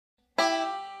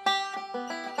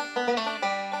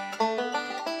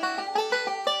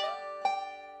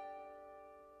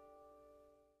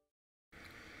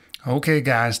Okay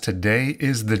guys, today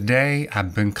is the day.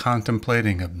 I've been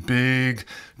contemplating a big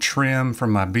trim for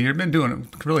my beard.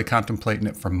 Really contemplating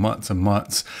it for months and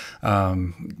months.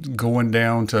 Going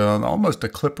down to almost a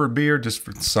clipper beard just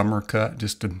for summer cut,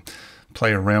 just to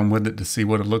play around with it to see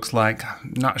what it looks like.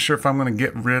 Not sure if I'm going to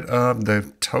get rid of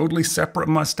the totally separate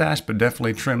mustache, but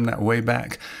definitely trim that way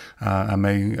back. I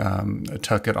may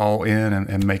tuck it all in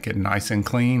and make it nice and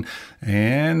clean.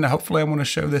 And hopefully I want to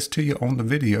show this to you on the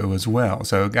video as well.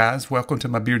 So guys, welcome to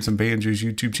my Beards and Banjos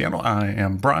YouTube channel. I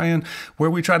am Brian,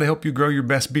 where we try to help you grow your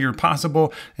best beard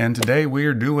possible. And today we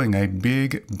are doing a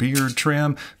big beard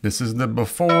trim. This is the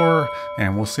before,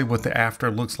 and we'll see what the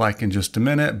after looks like in just a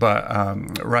minute.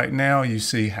 But right now you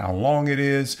see how long it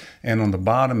is. And on the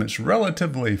bottom, it's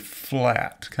relatively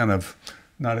flat, kind of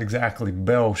not exactly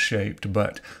bell-shaped,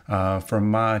 but for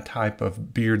my type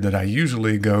of beard that I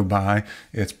usually go by,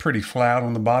 it's pretty flat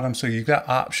on the bottom. So you've got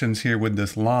options here with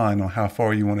this line on how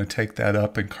far you want to take that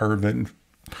up and curve it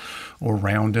or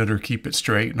round it or keep it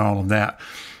straight and all of that.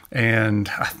 And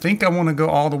I think I want to go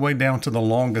all the way down to the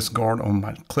longest guard on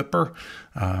my clipper,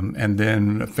 and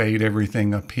then fade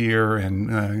everything up here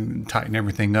and tighten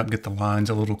everything up, get the lines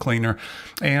a little cleaner,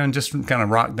 and just kind of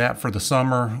rock that for the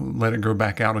summer, let it grow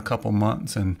back out a couple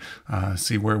months and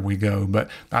see where we go. But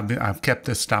I've kept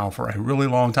this style for a really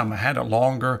long time. I had it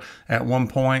longer at one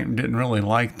point, didn't really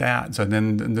like that. So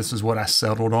then this is what I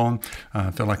settled on.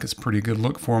 I feel like it's a pretty good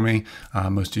look for me.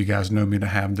 Most of you guys know me to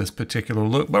have this particular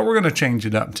look, but we're going to change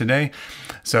it up today.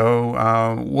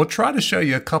 So we'll try to show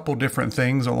you a couple different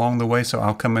things along the way. So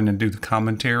I'll come in and do the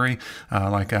commentary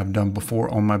like I've done before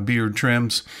on my beard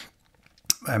trims,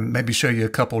 and maybe show you a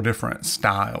couple different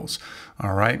styles.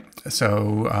 All right,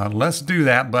 so let's do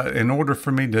that. But in order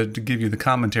for me to give you the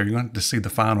commentary, you want to see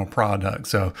the final product.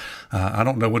 So I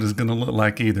don't know what it's going to look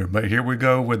like either, but here we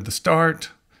go with the start.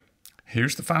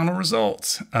 Here's the final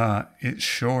results. It's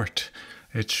short.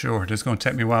 It's short. It's going to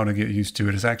take me a while to get used to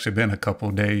it. It's actually been a couple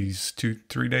of days, 2 or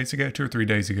 3 days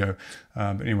ago.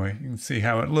 But anyway, you can see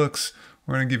how it looks.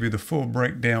 We're going to give you the full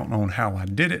breakdown on how I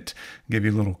did it, give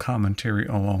you a little commentary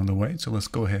along the way. So let's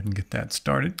go ahead and get that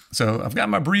started. So I've got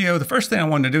my Brio. The first thing I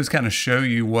wanted to do is kind of show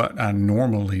you what I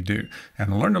normally do.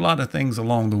 And I learned a lot of things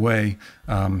along the way.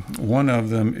 One of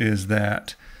them is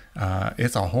that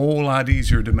it's a whole lot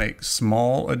easier to make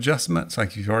small adjustments,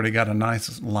 like you've already got a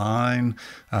nice line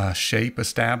shape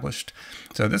established.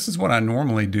 So this is what I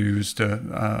normally do, is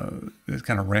to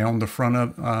kind of round the front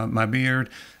of my beard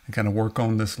and kind of work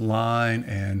on this line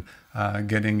and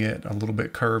getting it a little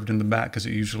bit curved in the back, because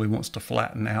it usually wants to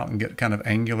flatten out and get kind of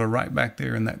angular right back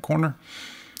there in that corner,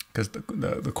 because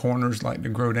the corners like to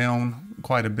grow down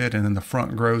quite a bit, and then the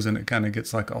front grows and it kind of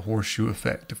gets like a horseshoe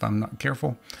effect if I'm not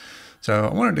careful. So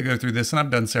I wanted to go through this, and I've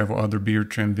done several other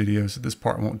beard trim videos, so this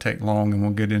part won't take long, and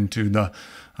we'll get into the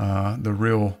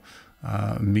real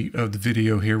meat of the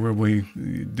video here, where we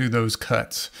do those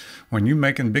cuts. When you're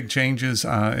making big changes,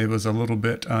 it was a little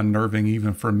bit unnerving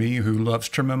even for me, who loves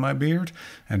trimming my beard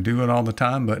and do it all the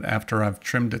time. But after I've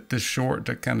trimmed it this short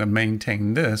to kind of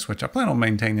maintain this, which I plan on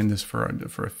maintaining this for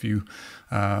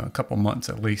a couple months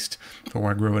at least before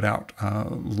I grow it out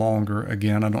longer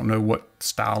again. I don't know what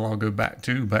style I'll go back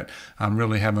to, but I'm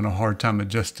really having a hard time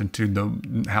adjusting to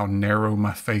how narrow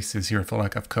my face is here. I feel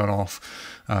like I've cut off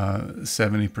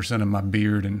 70% of my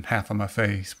beard and half of my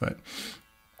face, but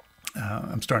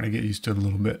I'm starting to get used to it a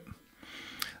little bit.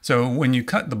 So when you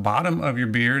cut the bottom of your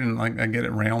beard, and like I get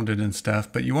it rounded and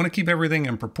stuff, but you want to keep everything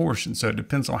in proportion. So it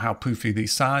depends on how poofy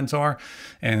these sides are.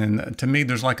 And to me,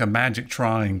 there's like a magic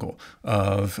triangle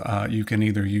of you can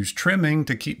either use trimming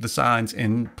to keep the sides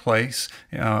in place,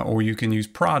 or you can use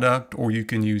product, or you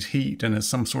can use heat, and it's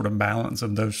some sort of balance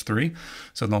of those three.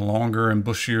 So the longer and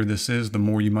bushier this is, the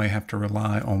more you may have to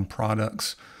rely on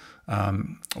products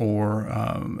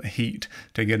or heat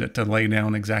to get it to lay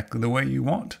down exactly the way you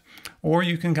want. Or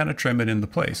you can kind of trim it into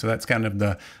place. So that's kind of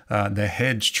the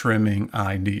hedge trimming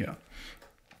idea.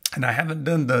 And I haven't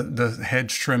done the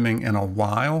hedge trimming in a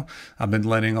while. I've been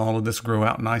letting all of this grow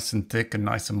out nice and thick and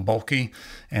nice and bulky.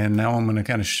 And now I'm going to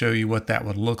kind of show you what that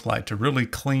would look like to really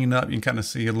clean up. You can kind of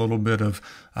see a little bit of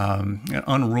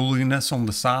unruliness on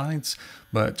the sides.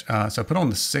 But so I put on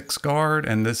the 6 guard,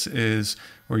 and this is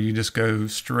where you just go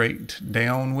straight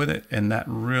down with it. And that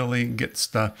really gets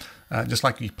the, just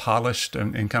like you polished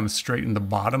and kind of straighten the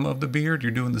bottom of the beard,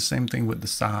 you're doing the same thing with the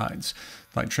sides,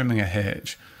 like trimming a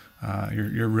hedge.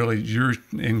 You're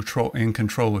in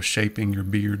control of shaping your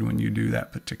beard when you do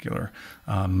that particular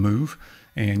move.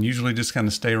 And usually just kind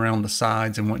of stay around the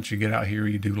sides, and once you get out here,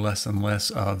 you do less and less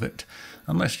of it,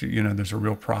 unless you know there's a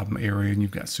real problem area and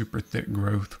you've got super thick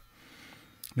growth.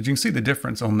 But you can see the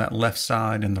difference on that left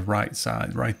side and the right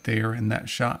side right there in that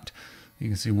shot. You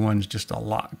can see one's just a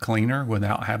lot cleaner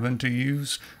without having to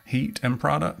use heat and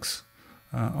products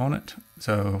on it.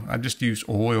 So I just used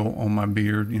oil on my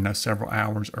beard, several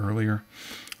hours earlier.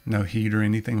 No heat or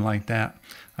anything like that.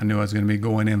 I knew I was going to be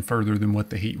going in further than what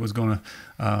the heat was going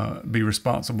to be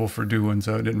responsible for doing,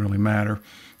 so it didn't really matter.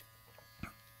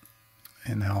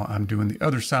 And now I'm doing the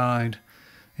other side,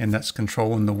 and that's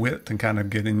controlling the width and kind of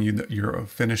getting you're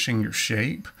finishing your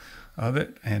shape of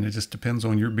it. And it just depends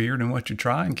on your beard and what you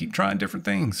try, and keep trying different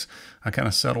things. I kind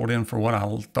of settled in for what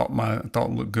I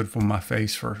thought looked good for my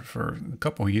face for a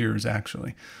couple of years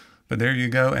actually. But there you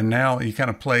go. And now you kind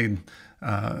of played,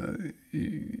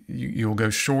 you'll go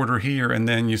shorter here, and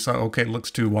then you say, okay, it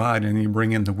looks too wide, and you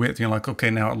bring in the width. You're like,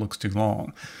 okay, now it looks too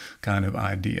long, kind of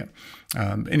idea.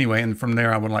 Anyway, and from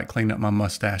there I would clean up my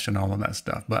mustache and all of that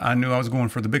stuff. But I knew I was going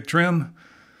for the big trim,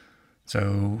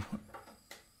 so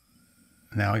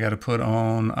now I got to put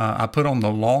on. I put on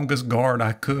the longest guard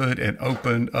I could and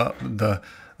opened up the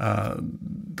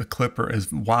clipper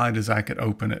as wide as I could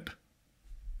open it.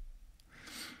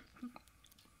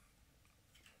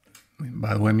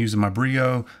 By the way, I'm using my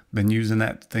Brio. Been using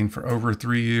that thing for over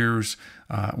 3 years.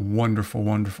 Wonderful,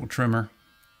 wonderful trimmer.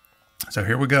 So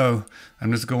here we go.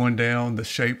 I'm just going down the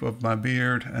shape of my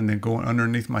beard and then going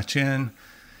underneath my chin.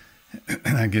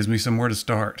 And that gives me somewhere to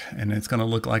start. And it's going to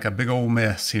look like a big old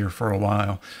mess here for a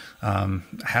while.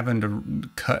 Having to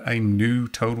cut a new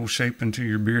total shape into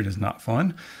your beard is not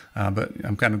fun. But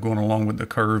I'm kind of going along with the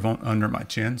curve under my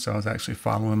chin. So I was actually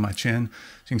following my chin.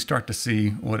 So you can start to see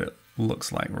what it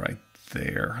looks like right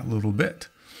there a little bit.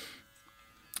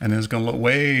 And it's going to look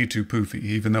way too poofy,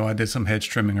 even though I did some hedge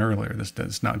trimming earlier.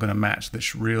 That's not going to match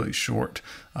this really short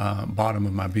bottom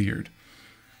of my beard.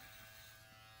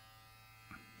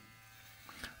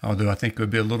 Although I think it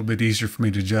would be a little bit easier for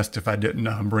me to adjust if I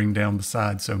didn't bring down the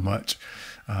side so much,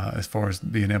 as far as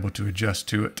being able to adjust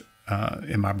to it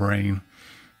in my brain.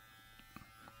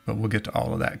 But we'll get to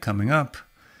all of that coming up.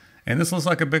 And this looks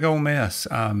like a big old mess.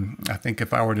 I think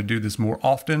if I were to do this more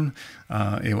often,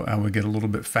 I would get a little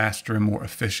bit faster and more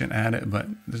efficient at it, but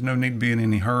there's no need to be in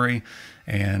any hurry.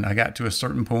 And I got to a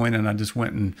certain point and I just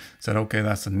went and said, okay,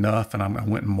 that's enough. And I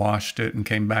went and washed it and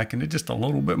came back and did just a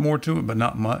little bit more to it, but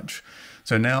not much.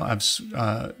 So now I've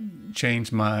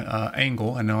changed my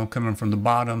angle, and now I'm coming from the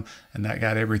bottom, and that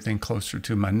got everything closer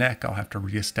to my neck. I'll have to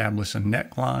reestablish a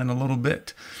neckline a little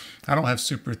bit. I don't have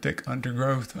super thick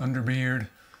undergrowth, underbeard,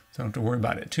 so I don't have to worry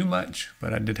about it too much,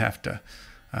 but I did have to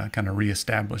kind of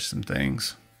reestablish some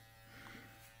things.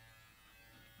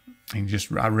 And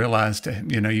I realized,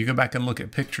 you go back and look at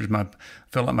pictures, I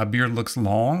feel like my beard looks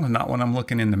long, not when I'm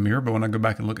looking in the mirror, but when I go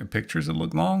back and look at pictures, it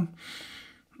looks long.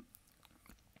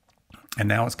 And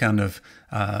now it's kind of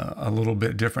a little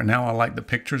bit different. Now I like the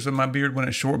pictures of my beard when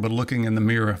it's short, but looking in the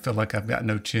mirror, I feel like I've got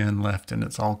no chin left, and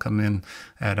it's all come in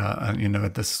at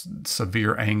at this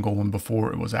severe angle, and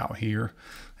before it was out here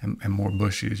and more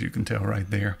bushy, as you can tell right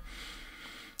there.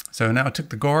 So now I took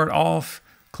the guard off,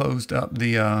 closed up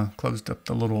the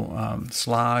little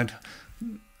slide,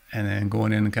 and then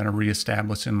going in and kind of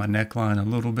reestablishing my neckline a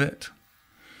little bit.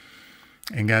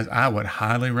 And guys, I would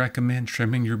highly recommend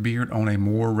trimming your beard on a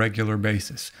more regular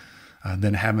basis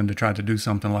than having to try to do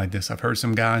something like this. I've heard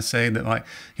some guys say that, I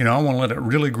want to let it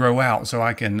really grow out so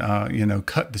I can,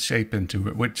 cut the shape into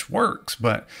it, which works.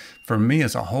 But for me,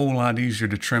 it's a whole lot easier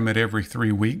to trim it every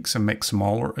 3 weeks and make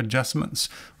smaller adjustments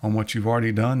on what you've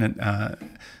already done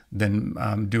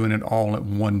than doing it all at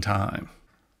one time.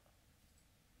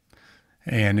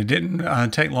 And it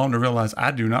didn't take long to realize I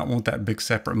do not want that big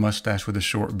separate mustache with a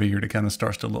short beard. It kind of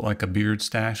starts to look like a beard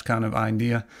stash kind of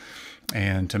idea.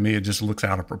 And to me, it just looks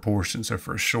out of proportion. So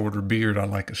for a shorter beard, I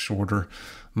like a shorter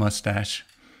mustache.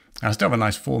 I still have a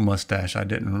nice full mustache. I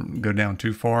didn't go down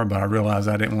too far, but I realized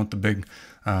I didn't want the big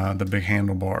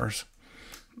handlebars.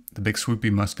 The big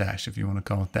swoopy mustache, if you want to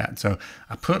call it that. So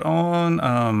I put on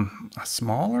a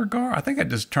smaller guard. I think I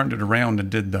just turned it around and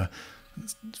did the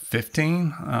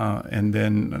 15, and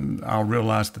then I'll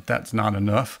realize that that's not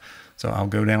enough, so I'll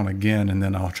go down again, and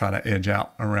then I'll try to edge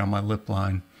out around my lip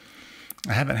line.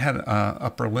 I haven't had an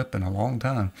upper lip in a long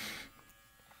time,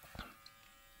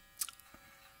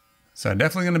 so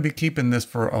definitely going to be keeping this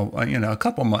for a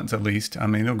couple months at least. I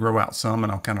mean, it'll grow out some,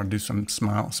 and I'll kind of do some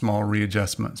small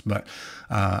readjustments, but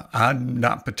I'm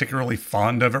not particularly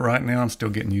fond of it right now. I'm still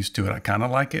getting used to it. I kind of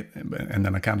like it, and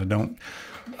then I kind of don't.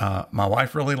 My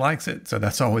wife really likes it, so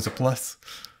that's always a plus.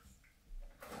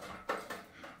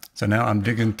 So now I'm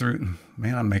digging through,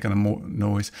 man, I'm making a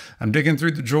noise. I'm digging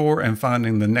through the drawer and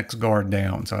finding the next guard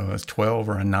down. So it's 12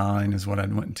 or a 9 is what I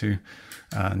went to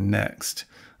next.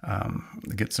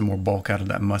 get some more bulk out of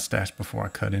that mustache before I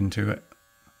cut into it.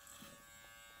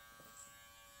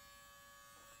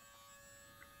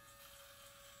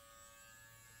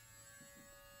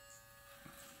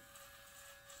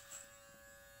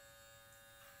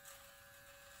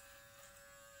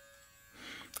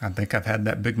 I think I've had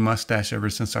that big mustache ever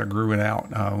since I grew it out.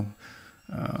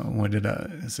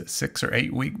 Is it 6 or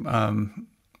 8 week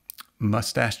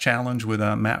mustache challenge with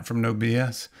Matt from No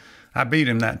BS? I beat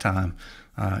him that time,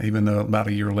 even though about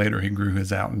a year later he grew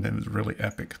his out and it was really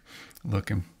epic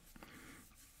looking.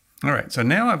 All right, so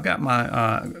now I've got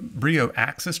my Brio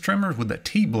axis trimmer with a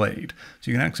T-blade. So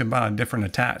you can actually buy a different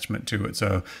attachment to it.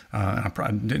 So I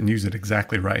probably didn't use it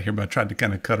exactly right here, but I tried to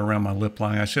kind of cut around my lip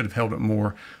line. I should have held it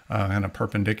more kind of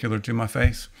perpendicular to my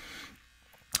face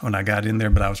when I got in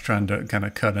there, but I was trying to kind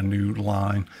of cut a new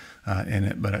line in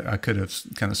it, but I could have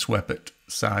kind of swept it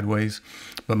sideways.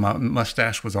 But my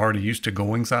mustache was already used to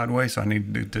going sideways, so I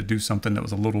needed to do something that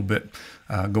was a little bit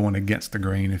going against the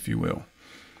grain, if you will.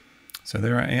 So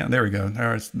there I am. There we go.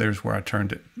 There's where I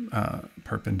turned it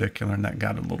perpendicular, and that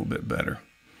got a little bit better.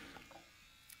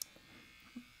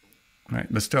 All right,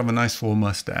 but still have a nice full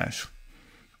mustache.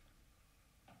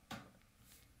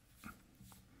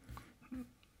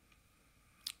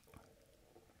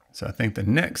 So I think the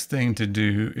next thing to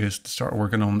do is to start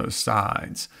working on those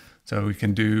sides. So we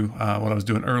can do what I was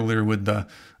doing earlier with the,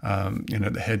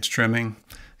 the hedge trimming.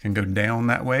 Can go down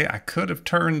that way. I could have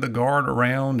turned the guard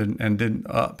around and did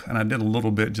up, and I did a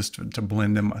little bit just to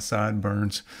blend in my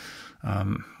sideburns.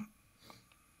 But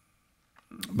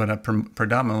I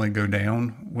predominantly go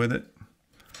down with it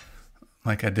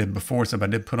like I did before. So if I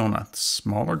did put on a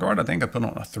smaller guard, I think I put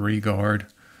on a 3 guard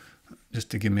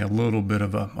just to give me a little bit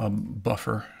of a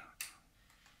buffer.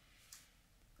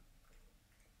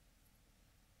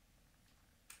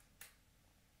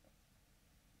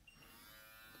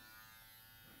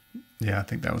 Yeah, I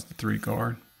think that was the 3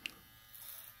 guard.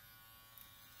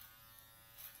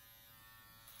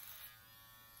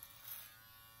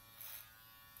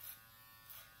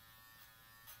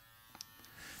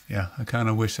 Yeah, I kind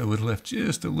of wish I would have left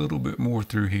just a little bit more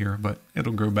through here, but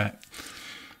it'll grow back.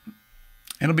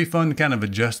 It'll be fun to kind of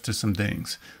adjust to some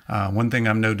things. One thing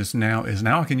I've noticed now is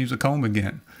now I can use a comb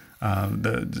again.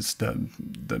 The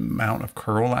amount of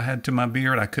curl I had to my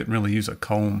beard, I couldn't really use a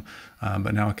comb,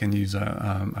 but now I can use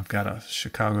I've got a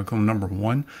Chicago comb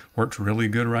 #1, works really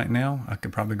good right now. I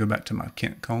could probably go back to my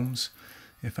Kent combs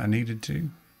if I needed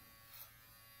to.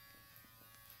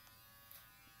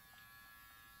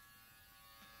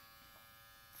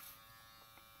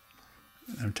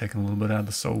 I'm taking a little bit out of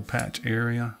the soul patch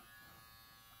area.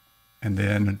 And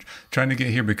then trying to get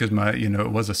here because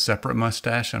it was a separate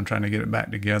mustache. I'm trying to get it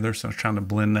back together. So I'm trying to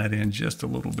blend that in just a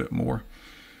little bit more.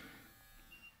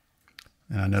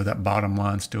 And I know that bottom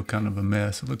line's still kind of a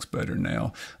mess. It looks better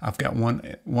now. I've got one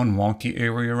wonky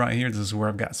area right here. This is where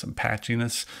I've got some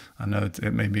patchiness. I know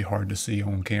it may be hard to see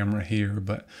on camera here,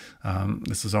 but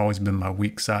this has always been my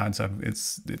weak side. So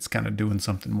it's kind of doing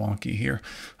something wonky here.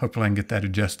 Hopefully I can get that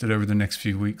adjusted over the next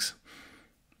few weeks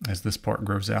as this part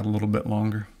grows out a little bit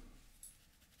longer.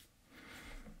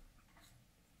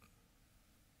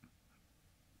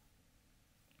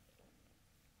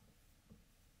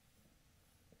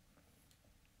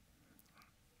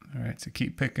 All right, so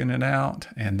keep picking it out,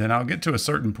 and then I'll get to a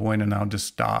certain point and I'll just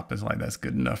stop. It's like, that's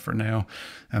good enough for now.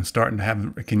 I'm starting to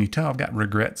have, can you tell I've got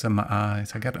regrets in my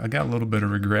eyes? I got a little bit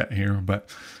of regret here, but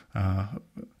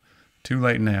too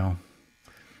late now.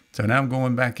 So now I'm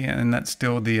going back in, and that's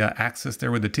still the axis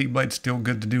there with the T-blade, still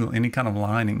good to do any kind of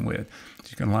lining with. So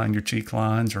you can line your cheek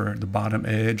lines or the bottom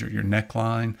edge or your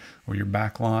neckline or your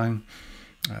back line.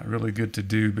 Really good to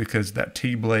do because that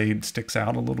T-blade sticks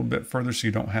out a little bit further, so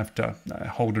you don't have to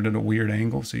hold it at a weird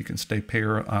angle, so you can stay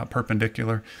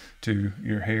perpendicular to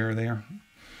your hair there.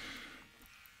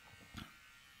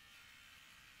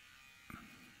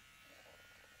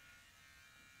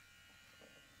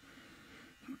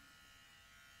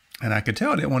 And I could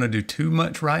tell I didn't want to do too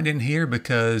much right in here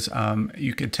because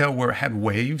you could tell where it had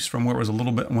waves from where it was a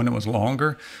little bit when it was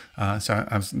longer.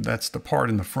 That's the part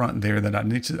in the front there that I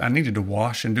needed to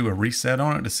wash and do a reset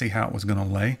on it to see how it was going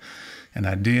to lay. And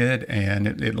I did, and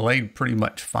it laid pretty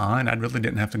much fine. I really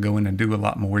didn't have to go in and do a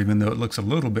lot more, even though it looks a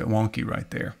little bit wonky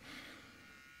right there.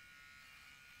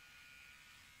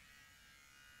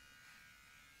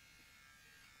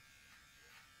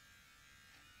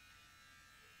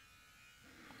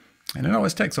 And it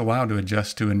always takes a while to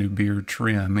adjust to a new beard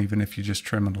trim, even if you just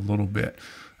trim it a little bit.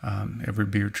 Every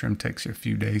beard trim takes you a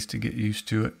few days to get used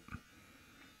to it.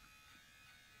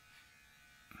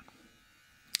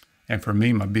 And for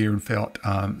me, my beard felt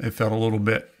a little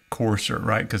bit coarser,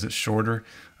 right? Because it's shorter.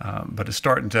 But it's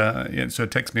starting to, so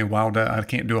it takes me a while I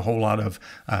can't do a whole lot of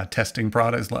testing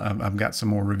products. I've got some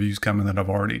more reviews coming that I've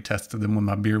already tested them when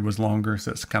my beard was longer.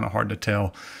 So it's kind of hard to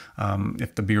tell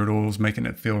if the beard oil is making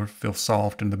it feel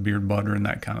soft and the beard butter and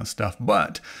that kind of stuff.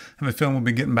 But I have a feeling we'll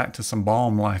be getting back to some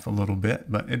balm life a little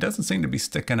bit, but it doesn't seem to be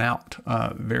sticking out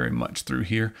very much through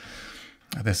here.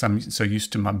 I guess I'm so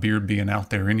used to my beard being out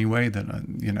there anyway that,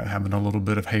 having a little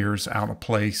bit of hairs out of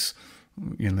place.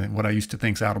 What I used to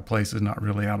think is out of place is not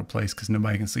really out of place because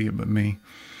nobody can see it but me.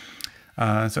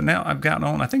 So now I've got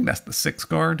on, I think that's the 6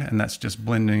 guard, and that's just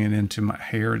blending it into my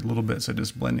hair a little bit. So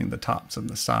just blending the tops and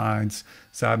the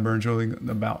sideburns really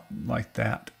about like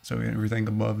that. So everything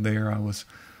above there, I was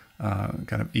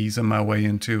kind of easing my way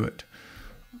into it.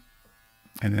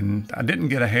 And then I didn't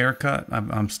get a haircut.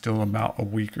 I'm still about a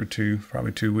week or two,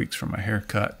 probably 2 weeks from a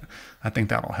haircut. I think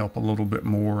that'll help a little bit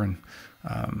more and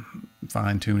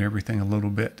fine tune everything a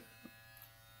little bit.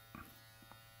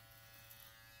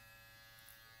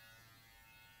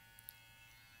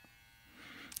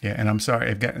 Yeah, and I'm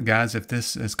sorry, guys, if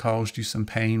this has caused you some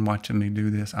pain watching me do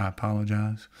this, I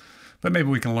apologize. But maybe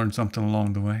we can learn something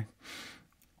along the way.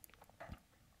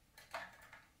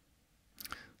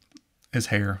 It's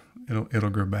hair. It'll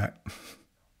grow back.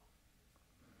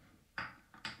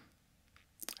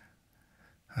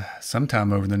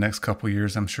 Sometime over the next couple of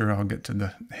years, I'm sure I'll get to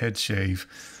the head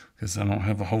shave because I don't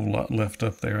have a whole lot left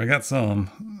up there. I got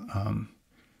some.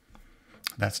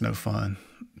 That's no fun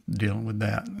dealing with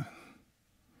that.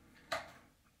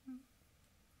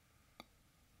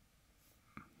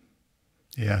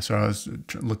 Yeah, so I was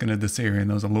looking at this area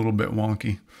and it was a little bit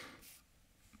wonky.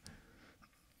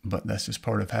 But that's just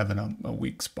part of having a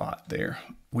weak spot there,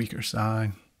 weaker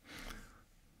side.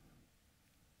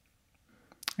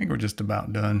 I think we're just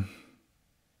about done.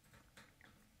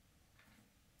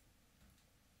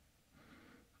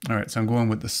 All right, so I'm going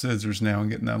with the scissors now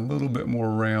and getting that a little bit more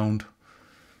round.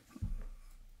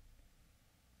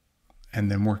 And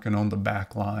then working on the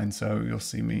back line. So you'll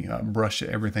see me brush it.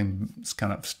 Everything's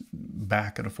kind of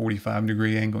back at a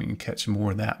 45-degree angle. You can catch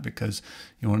more of that because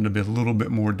you want it to be a little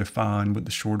bit more defined with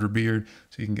the shorter beard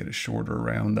so you can get it shorter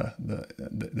around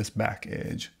this back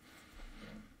edge.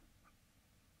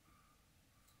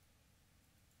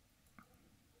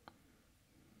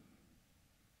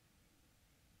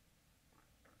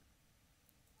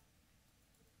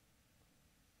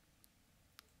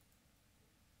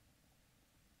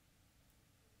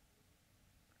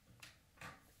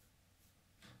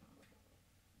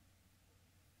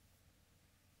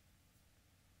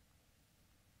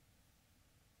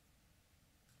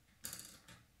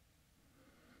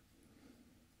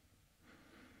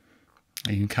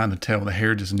 You can kind of tell the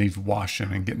hair just needs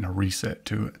washing and getting a reset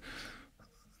to it.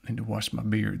 I need to wash my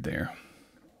beard there.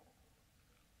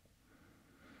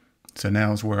 So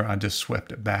now is where I just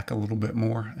swept it back a little bit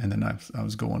more, and then I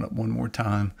was going up one more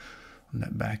time on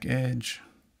that back edge.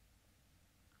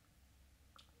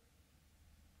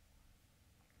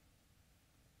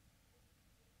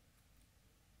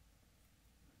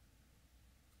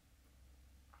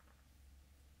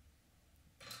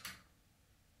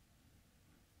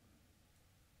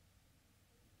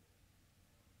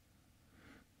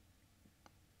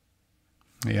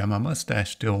 Yeah, my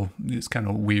mustache still is kind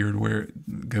of weird where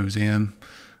it goes in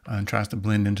and tries to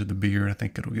blend into the beard. I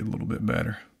think it'll get a little bit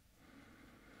better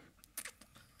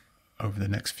over the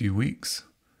next few weeks.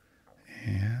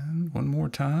 And one more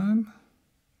time.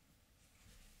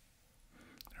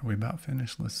 Are we about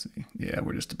finished? Let's see. Yeah,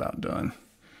 we're just about done.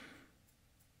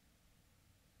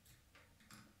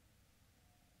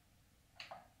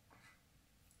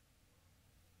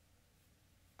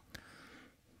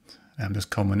 I'm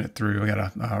just combing it through. I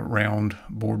got a round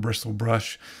board bristle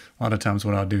brush. A lot of times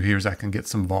what I'll do here is I can get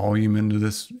some volume into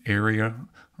this area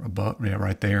above, yeah,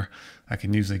 right there. I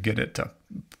can usually get it to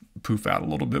poof out a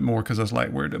little bit more because I was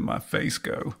like, where did my face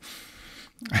go?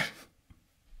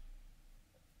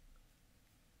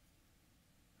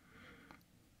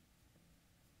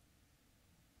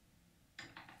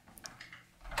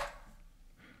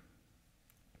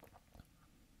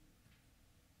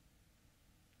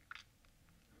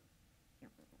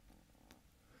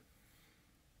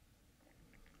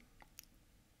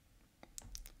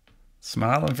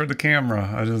 Smiling for the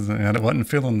camera. I wasn't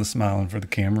feeling the smiling for the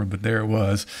camera, but there it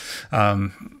was.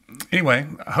 Anyway,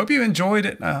 I hope you enjoyed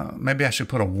it. Maybe I should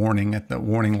put a warning at the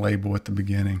warning label at the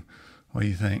beginning. What do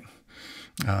you think?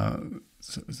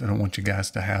 So I don't want you guys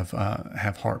to have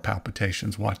heart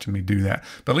palpitations watching me do that.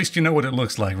 But at least you know what it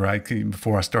looks like, right?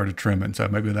 Before I started trimming. So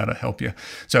maybe that'll help you.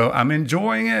 So I'm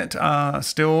enjoying it.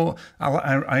 Still,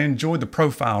 I enjoyed the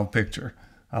profile picture.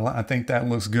 I think that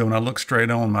looks good. When I look straight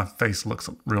on, my face looks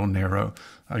real narrow.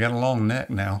 I got a long neck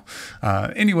now.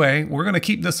 Anyway, we're going to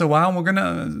keep this a while. We're going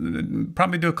to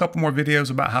probably do a couple more videos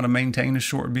about how to maintain a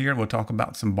short beard. We'll talk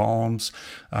about some balms.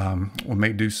 We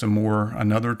may do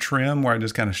another trim where I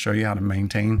just kind of show you how to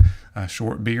maintain a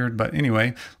short beard. But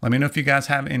anyway, let me know if you guys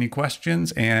have any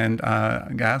questions. And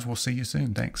guys, we'll see you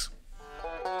soon. Thanks.